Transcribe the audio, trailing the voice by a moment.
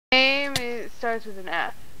starts with an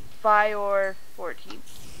F. Fiore14.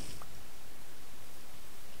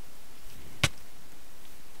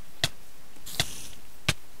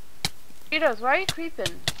 Cheetos, why are you creeping?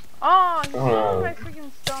 Oh, he's stealing my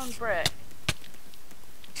freaking stone brick.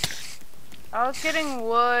 I was getting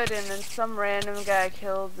wood and then some random guy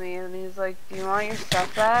killed me and he's like, do you want your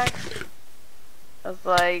stuff back? I was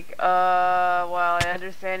like, well, I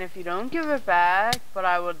understand if you don't give it back, but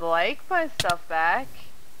I would like my stuff back.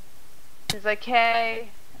 He's like, hey,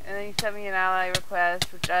 and then he sent me an ally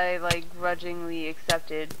request, which I, like, grudgingly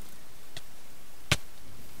accepted.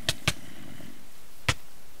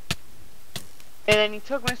 And then he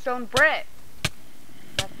took my stone brick.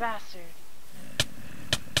 That bastard.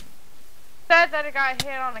 Said that it got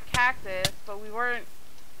hit on a cactus, but we weren't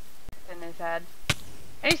in his head.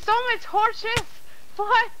 And he stole my torches!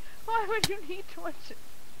 What? Why would you need torches?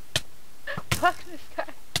 Fuck this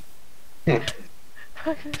guy.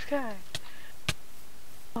 Fuck this guy.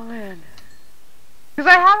 Oh man. Because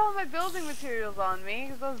I had all my building materials on me,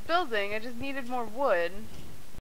 because I was building, I just needed more wood.